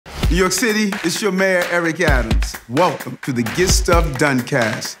New York City, it's your mayor, Eric Adams. Welcome to the Get Stuff Done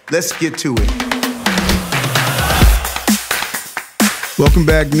cast. Let's get to it. Welcome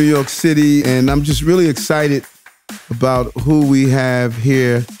back, New York City, and I'm just really excited about who we have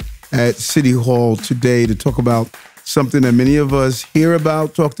here at City Hall today to talk about something that many of us hear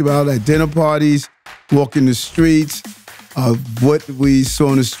about, talked about at dinner parties, walking the streets, what we saw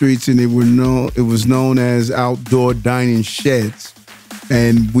in the streets, and it was known as outdoor dining sheds.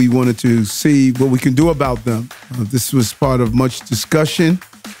 And we wanted to see what we can do about them. This was part of much discussion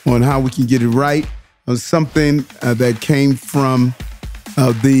on how we can get it right, on something that came from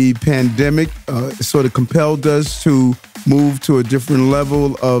the pandemic. It sort of compelled us to move to a different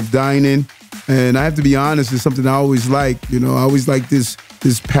level of dining. And I have to be honest, it's something I always liked. You know, I always liked this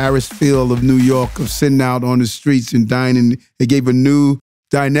Paris feel of New York, of sitting out on the streets and dining. It gave a new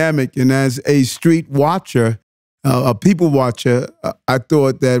dynamic. And as a street watcher, a people watcher, I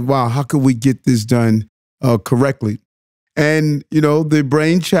thought that, wow, how could we get this done correctly? And, you know, the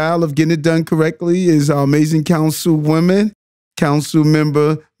brainchild of getting it done correctly is our amazing councilwoman,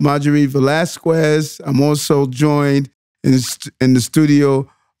 Councilmember Marjorie Velázquez. I'm also joined in the studio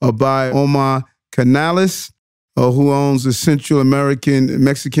by Omar Canales, who owns a Central American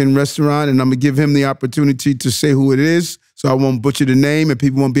Mexican restaurant. And I'm going to give him the opportunity to say who it is, so I won't butcher the name and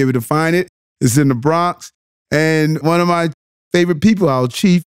people won't be able to find it. It's in the Bronx. And one of my favorite people, our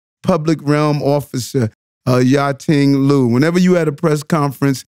Chief Public Realm Officer, Ya-Ting. Whenever you at a press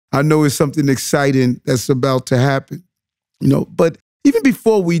conference, I know it's something exciting that's about to happen. You know, but even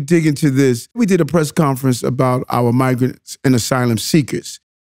before we dig into this, we did a press conference about our migrants and asylum seekers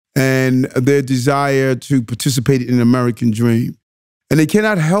and their desire to participate in the American dream. And it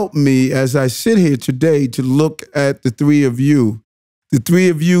cannot help me as I sit here today to look at the three of you. The three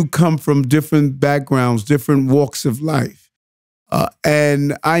of you come from different backgrounds, different walks of life.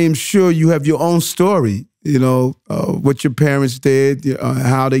 And I am sure you have your own story, you know, what your parents did,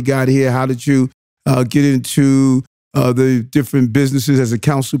 how they got here, how did you get into the different businesses as a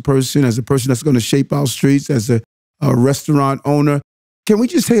council person, as a person that's going to shape our streets, as a restaurant owner. Can we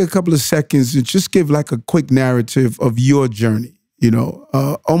just take a couple of seconds and just give like a quick narrative of your journey? You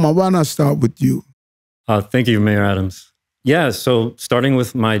know, Omar, why not start with you? Thank you, Mayor Adams. Yeah, so starting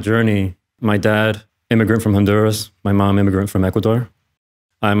with my journey, my dad, immigrant from Honduras, my mom, immigrant from Ecuador.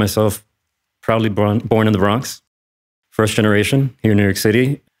 I myself, proudly born in the Bronx, first generation here in New York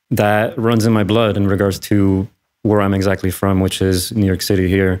City. That runs in my blood in regards to where I'm exactly from, which is New York City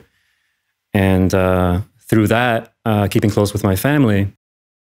here. And through that, keeping close with my family,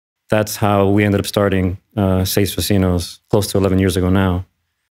 that's how we ended up starting Seis, Vecinos close to 11 years ago now.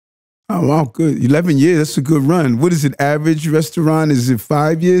 Oh, wow, good. 11 years, that's a good run. What is it, average restaurant? Is it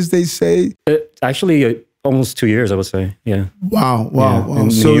 5 years, they say? Actually, almost 2 years, I would say, yeah. Wow. In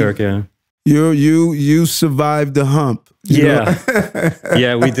New York, yeah. You survived the hump. Yeah.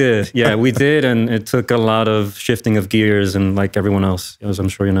 Yeah, we did. Yeah, we did, and it took a lot of shifting of gears, and like everyone else, as I'm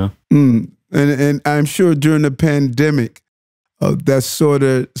sure you know. And I'm sure during the pandemic, that sort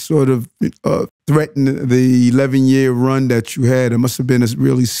of threatened the 11-year run that you had. It must have been a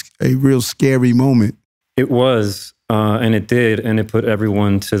real scary moment. It was, and it did, and it put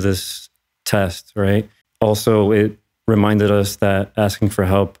everyone to this test, right? Also, it reminded us that asking for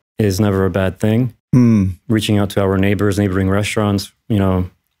help is never a bad thing. Reaching out to our neighbors, neighboring restaurants, you know,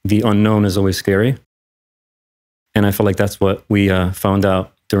 the unknown is always scary. And I feel like that's what we found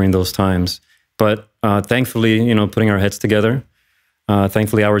out during those times. But thankfully, you know, putting our heads together,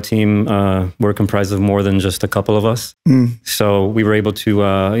 thankfully our team were comprised of more than just a couple of us. So we were able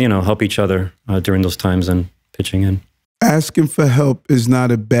to, you know, help each other during those times and pitching in. Asking for help is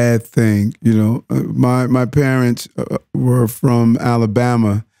not a bad thing. You know, my parents were from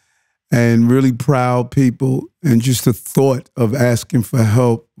Alabama and really proud people. And just the thought of asking for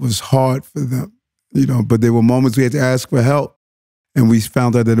help was hard for them, you know, but there were moments we had to ask for help. And we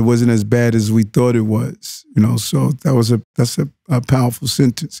found out that it wasn't as bad as we thought it was, you know. So that's a powerful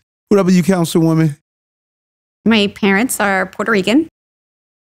sentence. What about you, Councilwoman? My parents are Puerto Rican,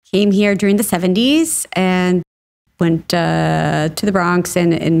 came here during the 70s and went to the Bronx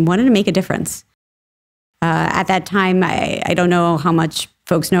and wanted to make a difference. At that time, I don't know how much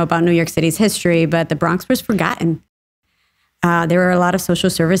folks know about New York City's history, but the Bronx was forgotten. There were a lot of social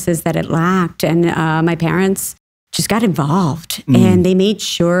services that it lacked, and my parents just got involved and they made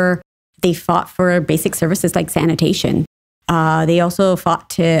sure they fought for basic services like sanitation. They also fought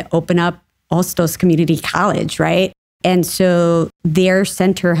to open up Hostos Community College, right? And so their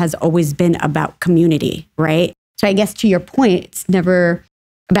center has always been about community, right? So I guess to your point, it's never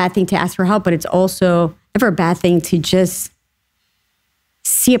a bad thing to ask for help, but it's also never a bad thing to just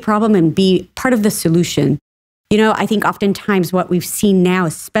see a problem and be part of the solution. You know, I think oftentimes what we've seen now,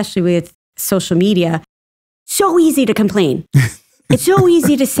 especially with social media, so easy to complain. It's so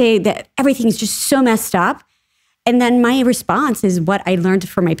easy to say that everything's just so messed up. And then my response is what I learned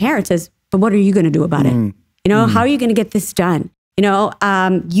from my parents is, but what are you going to do about it? You know, how are you going to get this done? You know,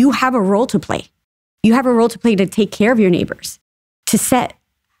 you have a role to play. You have a role to play to take care of your neighbors, to set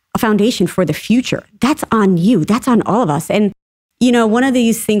a foundation for the future. That's on you. That's on all of us. And, you know, one of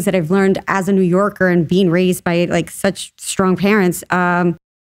these things that I've learned as a New Yorker and being raised by like such strong parents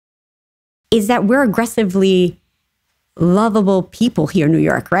is that we're aggressively lovable people here in New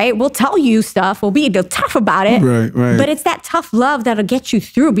York, right? We'll tell you stuff. We'll be tough about it. Right. But it's that tough love that'll get you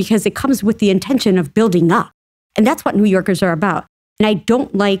through because it comes with the intention of building up. And that's what New Yorkers are about. And I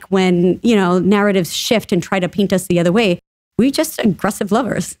don't like when, you know, narratives shift and try to paint us the other way. We're just aggressive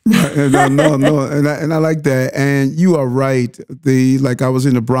lovers. No. And I like that. And you are right. Like I was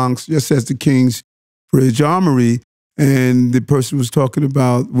in the Bronx just as the King's Bridge Armory, and the person was talking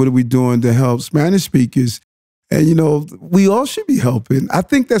about what are we doing to help Spanish speakers. And, you know, we all should be helping. I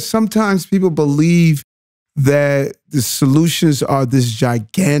think that sometimes people believe that the solutions are this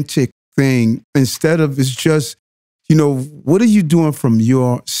gigantic thing instead of it's just, you know, what are you doing from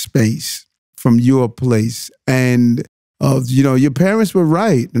your space, from your place? And, you know, your parents were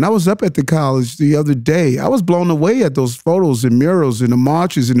right. And I was up at the college the other day. I was blown away at those photos and murals and the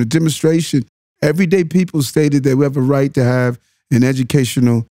marches and the demonstration. Everyday people stated that we have a right to have an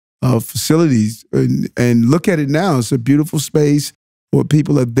educational facilities. And look at it now. It's a beautiful space where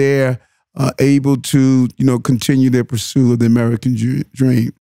people are there able to, you know, continue their pursuit of the American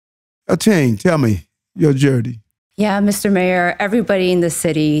dream. Ya-Ting, tell me your journey. Yeah, Mr. Mayor, everybody in the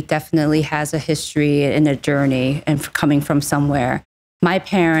city definitely has a history and a journey and coming from somewhere. My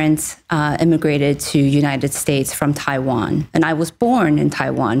parents immigrated to United States from Taiwan, and I was born in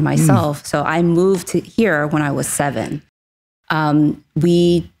Taiwan myself. So I moved here when I was 7.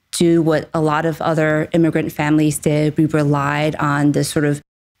 We do what a lot of other immigrant families did. We relied on this sort of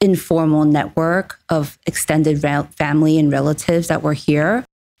informal network of extended family and relatives that were here.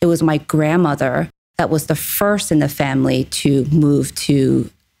 It was my grandmother that was the first in the family to move to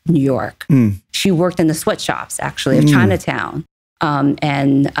New York. She worked in the sweatshops, actually, of Chinatown.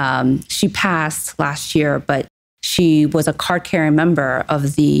 And she passed last year, but she was a card-carrying member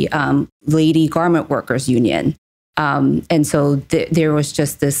of the Lady Garment Workers Union. And so there was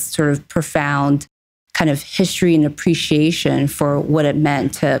just this sort of profound kind of history and appreciation for what it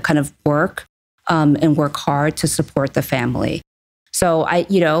meant to kind of work and work hard to support the family. So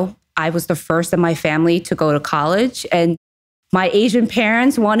I was the first in my family to go to college, and my Asian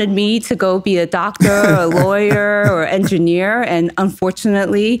parents wanted me to go be a doctor, or a lawyer, or engineer. And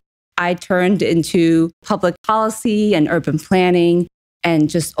unfortunately, I turned into public policy and urban planning and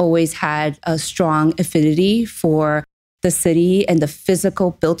just always had a strong affinity for the city and the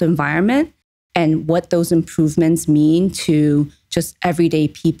physical built environment and what those improvements mean to just everyday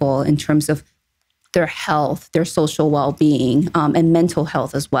people in terms of their health, their social well-being, and mental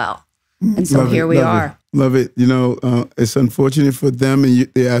health as well. And so here we are. Love it. You know, it's unfortunate for them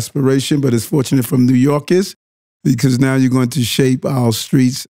and their aspiration, but it's fortunate for New Yorkers because now you're going to shape our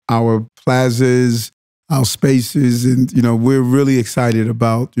streets, our plazas, our spaces. And, you know, we're really excited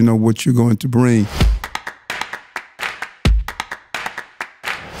about, you know, what you're going to bring.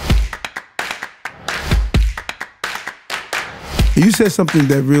 You said something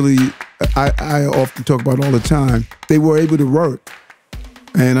that really I often talk about all the time. They were able to work.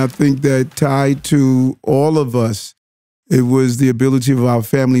 And I think that tied to all of us, it was the ability of our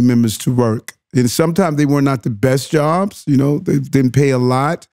family members to work. And sometimes they were not the best jobs, you know, they didn't pay a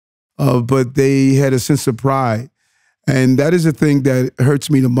lot, but they had a sense of pride. And that is the thing that hurts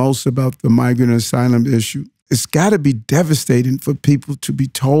me the most about the migrant asylum issue. It's got to be devastating for people to be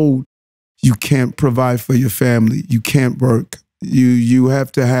told you can't provide for your family, you can't work. You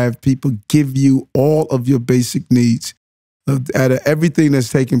have to have people give you all of your basic needs. Out of everything that's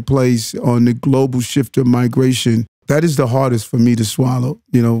taking place on the global shift of migration, that is the hardest for me to swallow.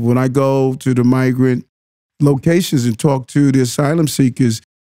 You know, when I go to the migrant locations and talk to the asylum seekers,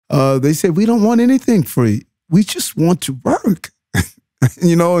 they say, we don't want anything free. We just want to work.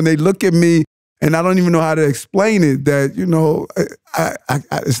 You know, and they look at me and I don't even know how to explain it that, you know,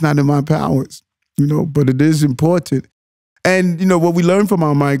 it's not in my powers, you know, but it is important. And, you know, what we learn from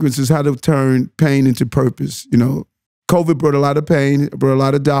our migrants is how to turn pain into purpose, you know. COVID brought a lot of pain, it brought a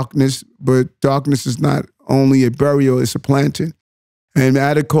lot of darkness, but darkness is not only a burial, it's a planting. And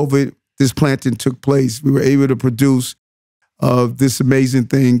out of COVID, this planting took place. We were able to produce this amazing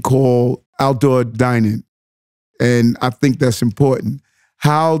thing called outdoor dining. And I think that's important.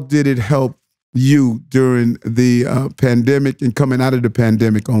 How did it help you during the pandemic and coming out of the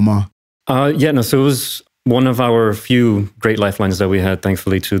pandemic, Omar? So it was one of our few great lifelines that we had,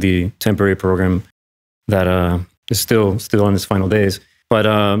 thankfully, to the temporary program that is still on its final days.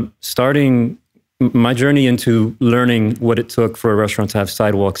 But starting my journey into learning what it took for a restaurant to have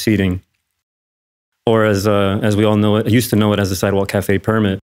sidewalk seating, or as we all know it, I used to know it as the sidewalk cafe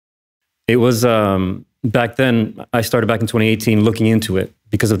permit. It was back then. I started back in 2018 looking into it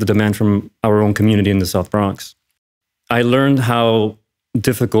because of the demand from our own community in the South Bronx. I learned how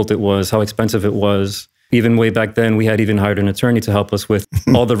difficult it was, how expensive it was. Even way back then, we had even hired an attorney to help us with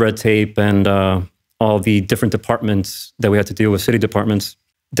all the red tape and all the different departments that we had to deal with, city departments,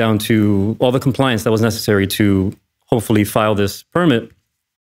 down to all the compliance that was necessary to hopefully file this permit.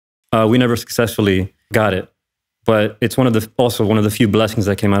 We never successfully got it, but it's also one of the few blessings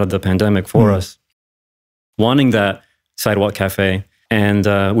that came out of the pandemic for us, wanting that sidewalk cafe,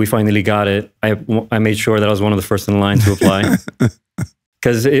 and we finally got it. I made sure that I was one of the first in line to apply,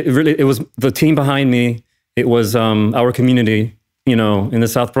 because it was the team behind me. It was our community. You know, in the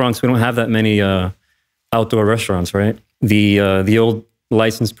South Bronx, we don't have that many outdoor restaurants, right? The old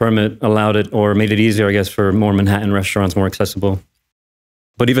license permit allowed it, or made it easier, I guess, for more Manhattan restaurants, more accessible.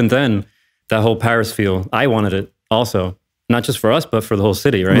 But even then, that whole Paris feel, I wanted it also, not just for us, but for the whole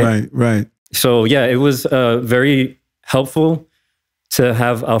city, right? Right. So yeah, it was very helpful to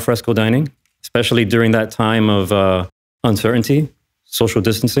have al fresco dining, especially during that time of uncertainty, social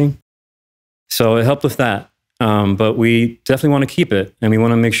distancing. So it helped with that. But we definitely want to keep it, and we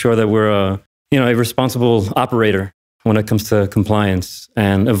want to make sure that we're a responsible operator when it comes to compliance,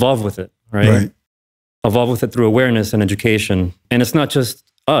 and evolve with it, right? Evolve with it through awareness and education. And it's not just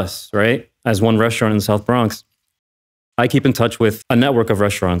us, right? As one restaurant in the South Bronx, I keep in touch with a network of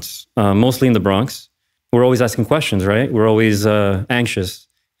restaurants, mostly in the Bronx. We're always asking questions, right? We're always anxious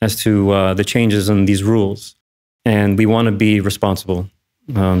as to the changes in these rules, and we want to be responsible.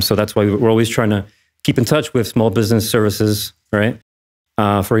 So that's why we're always trying to keep in touch with small business services, right?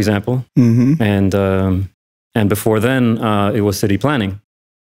 For example, and before then, it was city planning.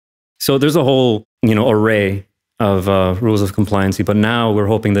 So there's a whole, array of rules of compliancy, but now we're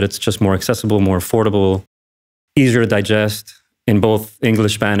hoping that it's just more accessible, more affordable, easier to digest in both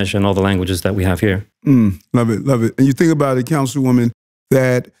English, Spanish, and all the languages that we have here. Love it, love it. And you think about it, Councilwoman,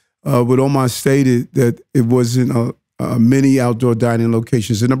 that what Omar stated, that it wasn't many outdoor dining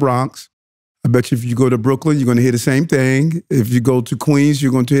locations in the Bronx. I bet you if you go to Brooklyn, you're going to hear the same thing. If you go to Queens,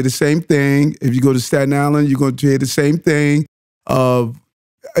 you're going to hear the same thing. If you go to Staten Island, you're going to hear the same thing.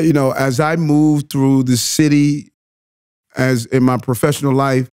 As I moved through the city, as in my professional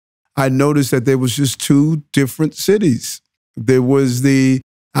life, I noticed that there was just two different cities. There was the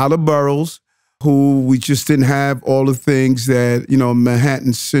outer boroughs, who we just didn't have all the things that,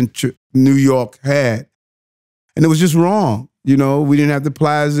 Manhattan, Central, New York had. And it was just wrong. We didn't have the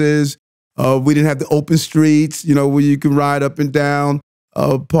plazas. We didn't have the open streets, where you can ride up and down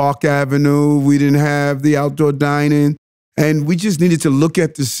Park Avenue. We didn't have the outdoor dining. And we just needed to look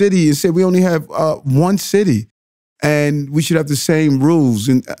at the city and say, we only have one city, and we should have the same rules.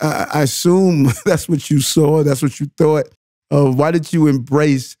 And I assume that's what you saw. That's what you thought. Why did you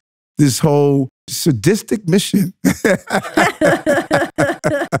embrace this whole sadistic mission?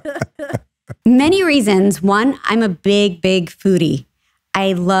 Many reasons. One, I'm a big foodie.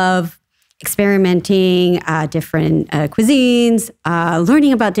 I love experimenting different cuisines,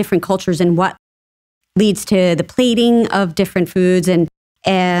 learning about different cultures and what leads to the plating of different foods,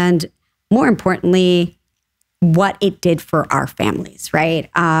 and more importantly, what it did for our families, right?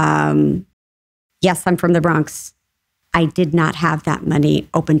 Yes, I'm from the Bronx. I did not have that many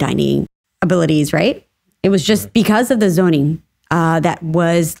open dining abilities, right? It was just because of the zoning that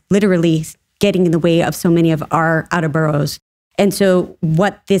was literally getting in the way of so many of our outer boroughs. And so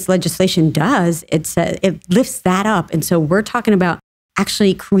what this legislation does, it lifts that up. And so we're talking about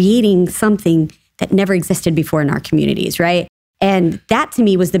actually creating something that never existed before in our communities, right? And that to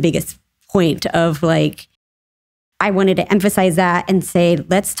me was the biggest point of I wanted to emphasize that and say,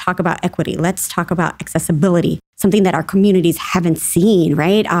 let's talk about equity. Let's talk about accessibility, something that our communities haven't seen,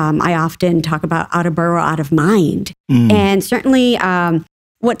 right? I often talk about out of borough, out of mind. And certainly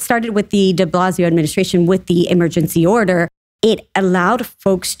what started with the de Blasio administration with the emergency order, it allowed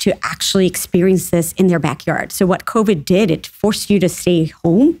folks to actually experience this in their backyard. So what COVID did, it forced you to stay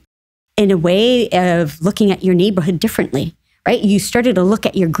home in a way of looking at your neighborhood differently, right? You started to look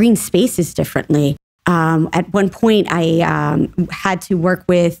at your green spaces differently. At one point, I had to work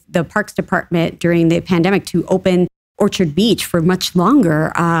with the Parks Department during the pandemic to open Orchard Beach for much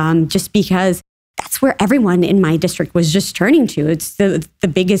longer, just because that's where everyone in my district was just turning to. It's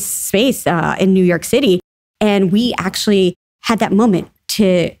the biggest space in New York City. And we actually had that moment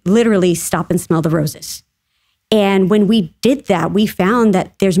to literally stop and smell the roses. And when we did that, we found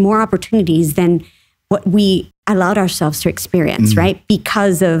that there's more opportunities than what we allowed ourselves to experience, right?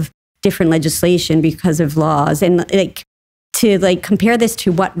 Because of different legislation, because of laws. And to compare this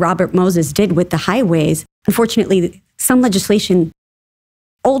to what Robert Moses did with the highways, unfortunately, some legislation,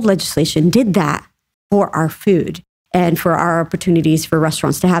 old legislation, did that for our food and for our opportunities for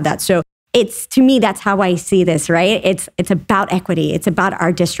restaurants to have that. So to me, that's how I see this, right? It's about equity. It's about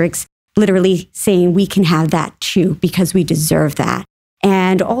our districts literally saying we can have that too because we deserve that.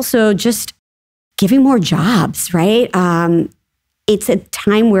 And also just giving more jobs, right? It's a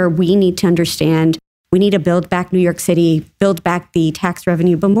time where we need to understand we need to build back New York City, build back the tax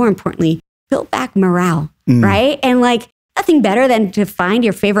revenue, but more importantly, build back morale, right? And nothing better than to find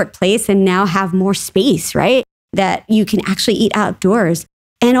your favorite place and now have more space, right? That you can actually eat outdoors.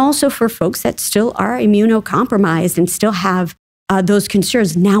 And also for folks that still are immunocompromised and still have those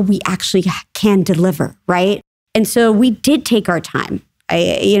concerns, now we actually can deliver, right? And so we did take our time.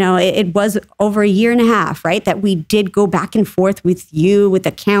 It was over a year and a half, right? That we did go back and forth with you, with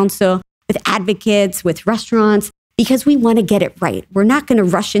the council, with advocates, with restaurants, because we want to get it right. We're not going to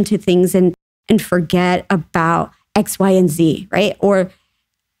rush into things and forget about X, Y, and Z, right? Or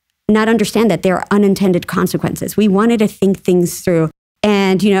not understand that there are unintended consequences. We wanted to think things through.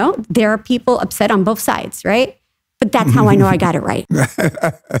 And, there are people upset on both sides, right? But that's how I know I got it right.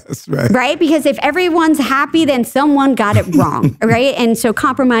 That's right. Right? Because if everyone's happy, then someone got it wrong, right? And so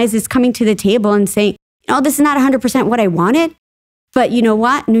compromise is coming to the table and saying, this is not 100% what I wanted. But you know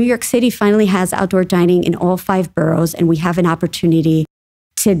what? New York City finally has outdoor dining in all 5 boroughs, and we have an opportunity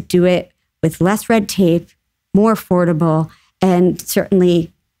to do it with less red tape, more affordable, and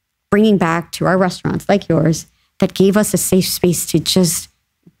certainly bringing back to our restaurants like yours that gave us a safe space to just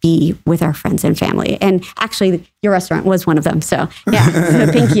be with our friends and family. And actually, your restaurant was one of them. So yeah, so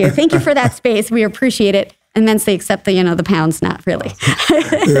thank you. Thank you for that space. We appreciate it immensely, except the pounds, not really.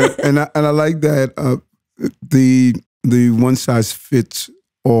 And I like that the one size fits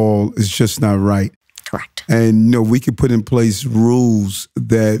all is just not right. Correct. And we could put in place rules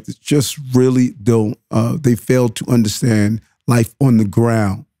that just really don't, they fail to understand life on the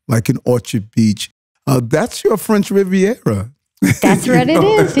ground, like in Orchard Beach. That's your French Riviera. That's what it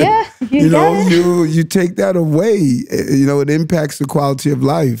is, yeah. You take that away, it impacts the quality of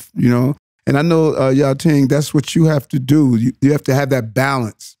life, And I know, Ya-Ting, that's what you have to do. You have to have that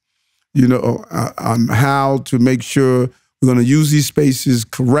balance, on how to make sure we're going to use these spaces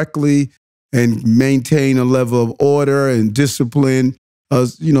correctly and maintain a level of order and discipline.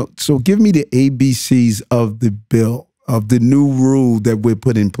 So give me the ABCs of the bill, of the new rule that we're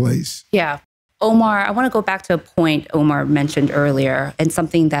put in place. Yeah. Omar, I want to go back to a point Omar mentioned earlier, and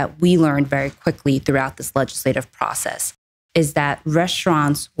something that we learned very quickly throughout this legislative process is that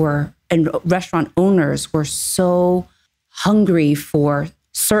restaurant owners were so hungry for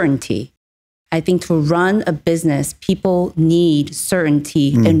certainty. I think to run a business, people need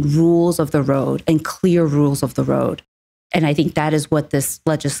certainty and rules of the road and clear rules of the road. And I think that is what this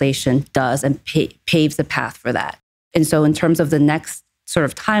legislation does and paves the path for that. And so in terms of the next sort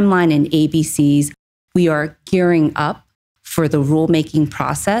of timeline and ABCs, we are gearing up for the rulemaking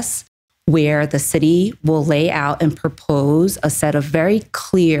process where the city will lay out and propose a set of very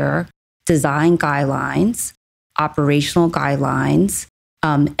clear design guidelines, operational guidelines,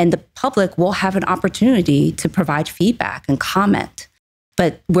 and the public will have an opportunity to provide feedback and comment.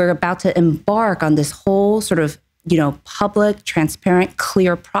 But we're about to embark on this whole sort of, public, transparent,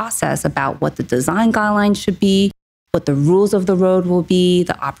 clear process about what the design guidelines should be, what the rules of the road will be,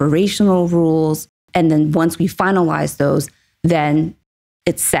 the operational rules. And then once we finalize those, then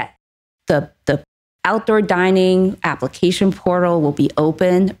it's set. The outdoor dining application portal will be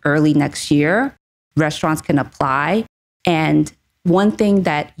open early next year. Restaurants can apply. And one thing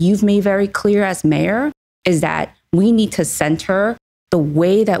that you've made very clear as mayor is that we need to center the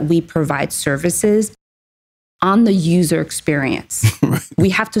way that we provide services on the user experience. Right. We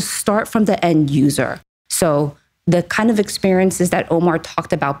have to start from the end user. So the kind of experiences that Omar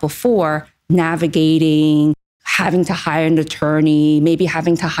talked about before, navigating, having to hire an attorney, maybe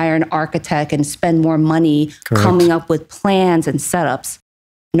having to hire an architect and spend more money coming up with plans and setups.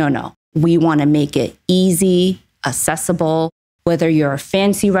 No. We want to make it easy, accessible, whether you're a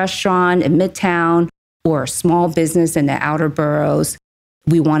fancy restaurant in Midtown or a small business in the outer boroughs.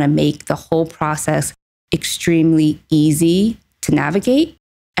 We want to make the whole process extremely easy to navigate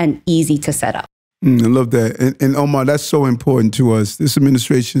and easy to set up. I love that. And Omar, that's so important to us. This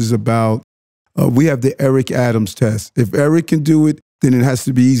administration is about we have the Eric Adams test. If Eric can do it, then it has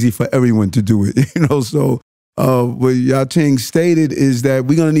to be easy for everyone to do it. So what Ya-Ting stated is that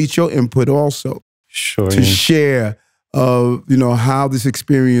we're going to need your input also to share, how this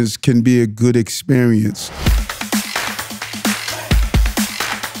experience can be a good experience.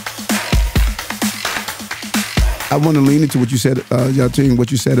 I want to lean into what you said, Ya-Ting,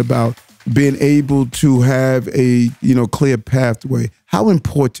 what you said about being able to have a, clear pathway. How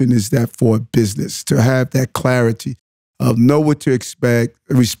important is that for a business to have that clarity of know what to expect,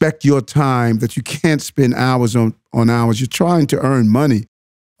 respect your time, that you can't spend hours on hours. You're trying to earn money,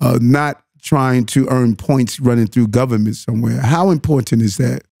 not trying to earn points running through government somewhere. How important is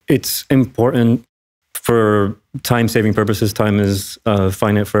that? It's important for time-saving purposes. Time is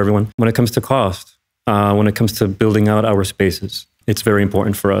finite for everyone. When it comes to cost, when it comes to building out our spaces, it's very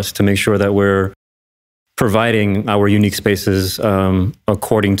important for us to make sure that we're providing our unique spaces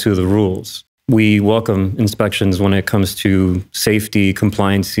according to the rules. We welcome inspections when it comes to safety,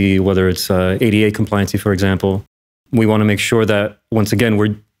 compliancy, whether it's ADA compliancy, for example. We want to make sure that, once again,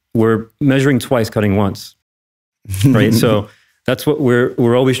 we're measuring twice, cutting once, right? So that's what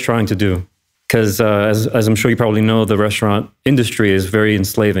we're always trying to do. Because as I'm sure you probably know, the restaurant industry is very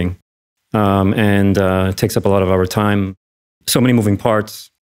enslaving and it takes up a lot of our time. So many moving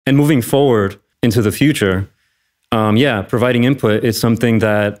parts. And moving forward into the future, providing input is something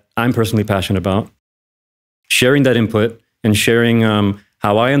that I'm personally passionate about. Sharing that input and sharing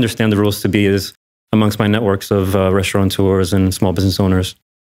how I understand the rules to be is amongst my networks of restaurateurs and small business owners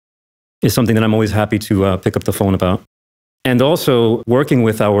is something that I'm always happy to pick up the phone about. And also working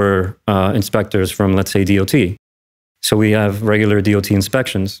with our inspectors from, let's say, DOT. So we have regular DOT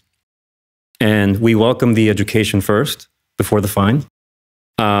inspections. And we welcome the education first before the fine.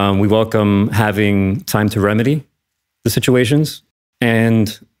 We welcome having time to remedy the situations.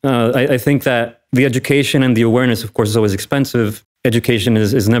 And I think that the education and the awareness, of course, is always expensive. Education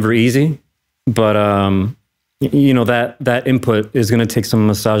is never easy. But, that input is going to take some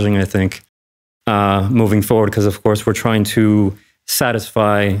massaging, I think, moving forward. Because, of course, we're trying to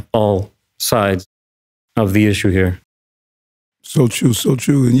satisfy all sides of the issue here. So true, so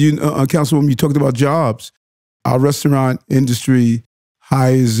true. And Councilwoman, you talked about jobs. Our restaurant industry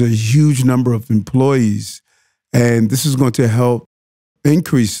hires a huge number of employees, and this is going to help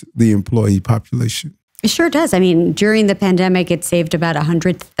increase the employee population. It sure does. I mean, during the pandemic, it saved about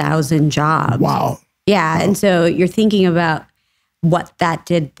 100,000 jobs. Wow. Yeah, wow. And so you're thinking about what that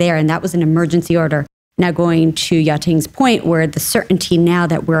did there, and that was an emergency order. Now going to Ya-Ting's point, where the certainty now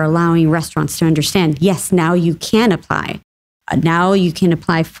that we're allowing restaurants to understand, yes, now you can apply. Now you can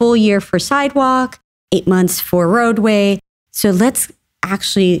apply full year for sidewalk, 8 months for roadway. So let's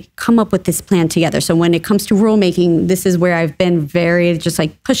actually come up with this plan together. So when it comes to rulemaking, this is where I've been very just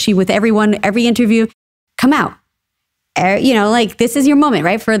like pushy with everyone, every interview, come out. This is your moment,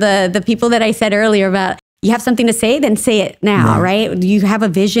 right? For the people that I said earlier about, you have something to say, then say it now, right? You have a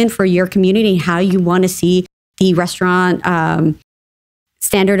vision for your community, how you want to see the restaurant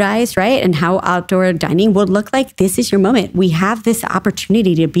standardized, right? And how outdoor dining would look like. This is your moment. We have this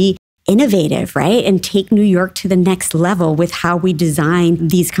opportunity to be innovative, right? And take New York to the next level with how we design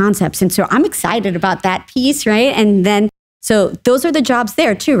these concepts. And so I'm excited about that piece, right? And then, so those are the jobs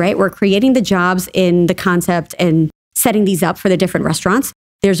there too, right? We're creating the jobs in the concept and setting these up for the different restaurants.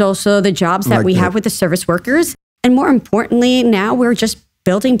 There's also the jobs that we have with the service workers. And more importantly, now we're just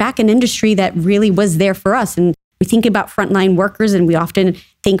building back an industry that really was there for us. And we think about frontline workers, and we often,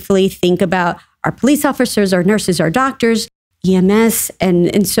 thankfully, think about our police officers, our nurses, our doctors, EMS.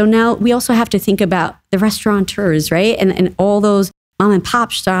 And so now we also have to think about the restaurateurs, right? And all those mom and pop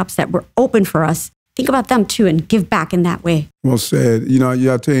shops that were open for us. Think about them too and give back in that way. Well said.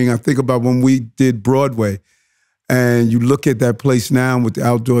 Ya-Ting, I think about when we did Broadway, and you look at that place now with the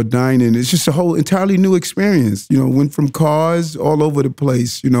outdoor dining, it's just a whole entirely new experience. Went from cars all over the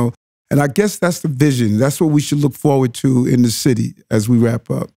place, And I guess that's the vision. That's what we should look forward to in the city as we wrap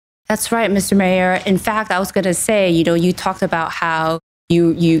up. That's right, Mr. Mayor. In fact, I was going to say, you talked about how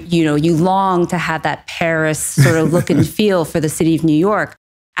you long to have that Paris sort of look and feel for the city of New York.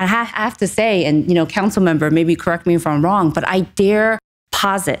 I have to say, and Councilmember, maybe correct me if I'm wrong, but I dare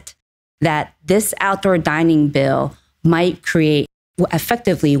posit that this outdoor dining bill will create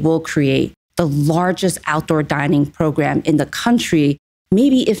the largest outdoor dining program in the country,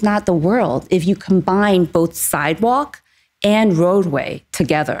 maybe if not the world, if you combine both sidewalk and roadway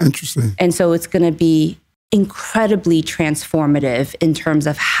together. Interesting. And so it's going to be incredibly transformative in terms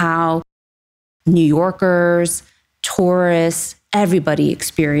of how New Yorkers, tourists, everybody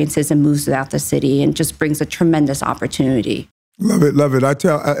experiences and moves throughout the city, and just brings a tremendous opportunity. Love it, love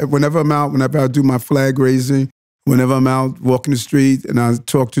it. Whenever I'm out, whenever I do my flag raising, whenever I'm out walking the street and I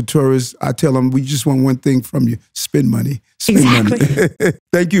talk to tourists, I tell them, we just want one thing from you: spend money. Spend money.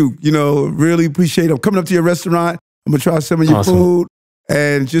 Thank you. Really appreciate it. I'm coming up to your restaurant. I'm going to try some of your food.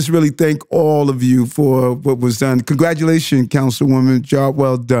 And just really thank all of you for what was done. Congratulations, Councilwoman. Job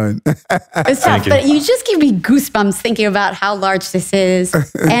well done. It's tough, but you just give me goosebumps thinking about how large this is.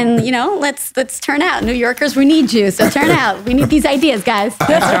 And, let's turn out. New Yorkers, we need you. So turn out. We need these ideas, guys.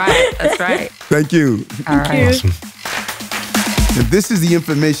 That's right. That's right. Thank you. All right. Awesome. And this is the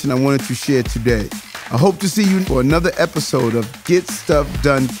information I wanted to share today. I hope to see you for another episode of Get Stuff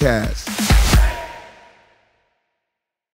Done Cast.